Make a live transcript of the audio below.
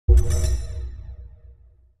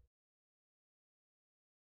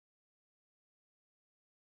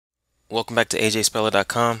Welcome back to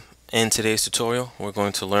ajspeller.com. In today's tutorial, we're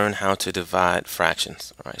going to learn how to divide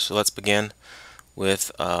fractions. Alright, so let's begin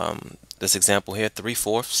with this example here,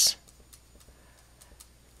 3/4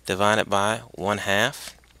 divided by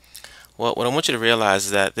 1/2. Well, what I want you to realize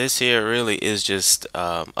is that this here really is just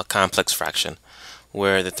a complex fraction,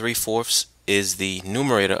 where the 3/4 is the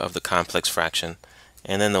numerator of the complex fraction,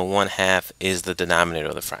 and then the 1/2 is the denominator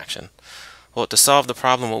of the fraction. Well, to solve the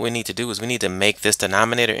problem, what we need to do is we need to make this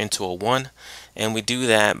denominator into a 1, and we do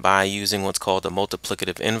that by using what's called the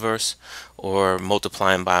multiplicative inverse, or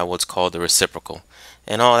multiplying by what's called the reciprocal.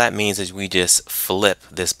 And all that means is we just flip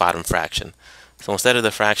this bottom fraction. So instead of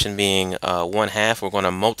the fraction being 1/2, we're going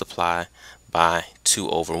to multiply by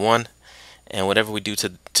 2/1. And whatever we do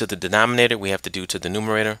to the denominator, we have to do to the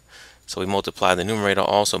numerator. So we multiply the numerator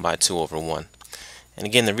also by 2/1. And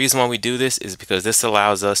again, the reason why we do this is because this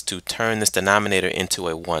allows us to turn this denominator into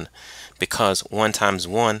a 1, because 1 times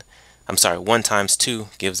 2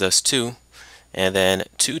 gives us 2, and then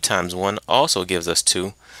 2 times 1 also gives us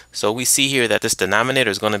 2. So we see here that this denominator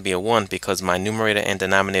is going to be a 1 because my numerator and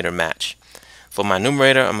denominator match. For my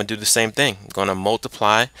numerator, I'm going to do the same thing. I'm going to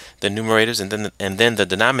multiply the numerators and then the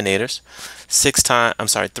denominators.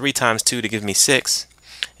 3 times 2 to give me 6.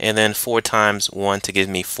 And then 4 times 1 to give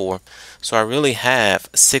me 4. So I really have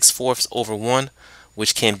 6/4 over 1,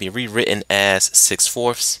 which can be rewritten as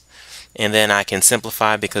 6/4. And then I can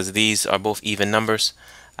simplify, because these are both even numbers.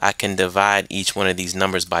 I can divide each one of these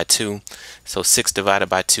numbers by 2. So 6 divided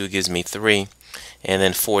by 2 gives me 3. And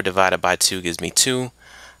then 4 divided by 2 gives me 2.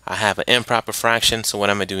 I have an improper fraction, so what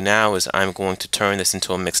I'm going to do now is I'm going to turn this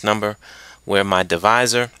into a mixed number, where my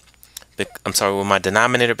denominator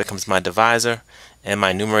becomes my divisor, and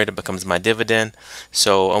my numerator becomes my dividend.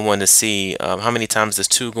 So I want to see how many times does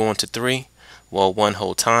 2 go into 3? Well, 1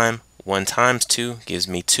 whole time. 1 times 2 gives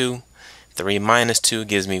me 2. 3 minus 2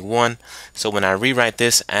 gives me 1. So when I rewrite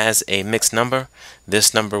this as a mixed number,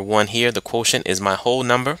 this number 1 here, the quotient, is my whole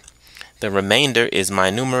number. The remainder is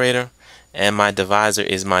my numerator, and my divisor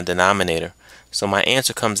is my denominator. So my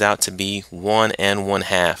answer comes out to be 1 and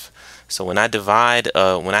 1/2. So when I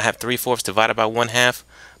have 3/4 divided by 1/2,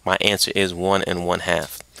 my answer is 1 and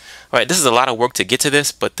 1/2. Alright, this is a lot of work to get to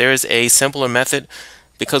this, but there is a simpler method.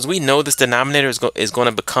 Because we know this denominator is going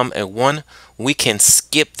to become a 1, we can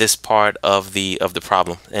skip this part of the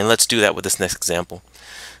problem. And let's do that with this next example.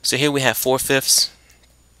 So here we have 4/5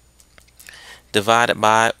 divided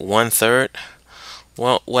by 1/3.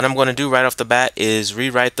 Well, what I'm going to do right off the bat is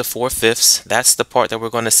rewrite the 4/5. That's the part that we're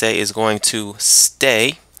going to say is going to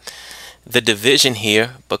stay. The division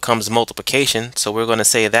here becomes multiplication, so we're going to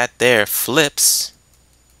say that there flips.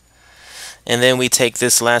 And then we take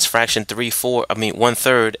this last fraction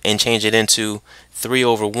 1/3 and change it into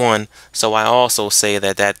 3/1, so I also say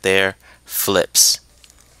that there flips.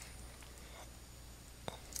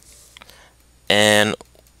 And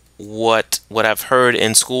what I've heard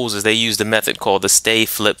in schools is they use the method called the stay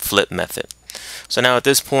flip flip method. So now at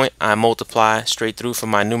this point, I multiply straight through for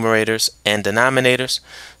my numerators and denominators.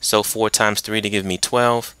 So 4 times 3 to give me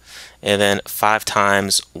 12, and then 5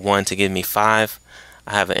 times 1 to give me 5.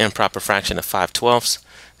 I have an improper fraction of 5/12,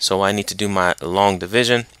 so I need to do my long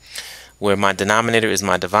division, where my denominator is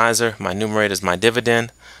my divisor, my numerator is my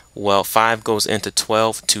dividend. Well, 5 goes into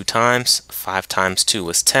 12 2 times. 5 times 2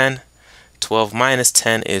 is 10. 12 minus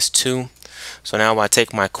 10 is 2. So now I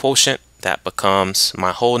take my quotient, that becomes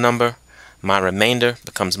my whole number. My remainder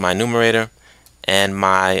becomes my numerator, and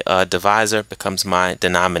my divisor becomes my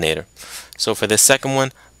denominator. So for this second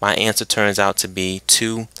one, my answer turns out to be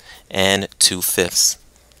 2 and 2/5.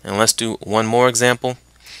 And let's do one more example.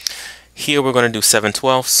 Here we're going to do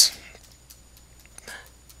 7/12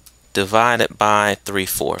 divided by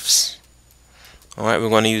 3/4. Alright, we're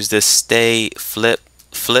going to use this stay flip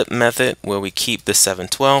method, where we keep the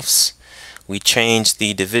 7/12. We change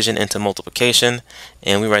the division into multiplication,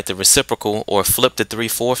 and we write the reciprocal, or flip the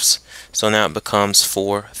 3/4. So now it becomes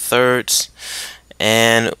 4/3.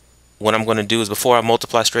 And what I'm going to do is, before I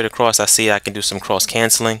multiply straight across, I see I can do some cross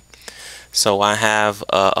canceling. So I have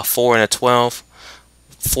a 4 and a 12.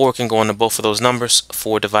 4 can go into both of those numbers.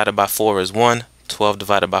 4 divided by 4 is 1. 12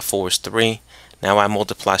 divided by 4 is 3. Now I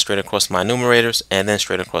multiply straight across my numerators and then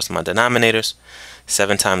straight across my denominators.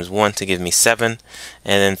 7 times 1 to give me 7,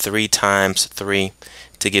 and then 3 times 3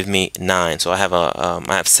 to give me 9. So I have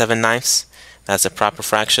 7/9. That's a proper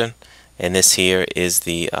fraction, and this here is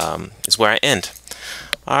is where I end.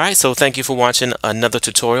 Alright, so thank you for watching another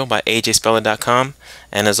tutorial by ajspeller.com,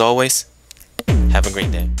 and as always, have a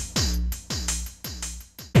great day.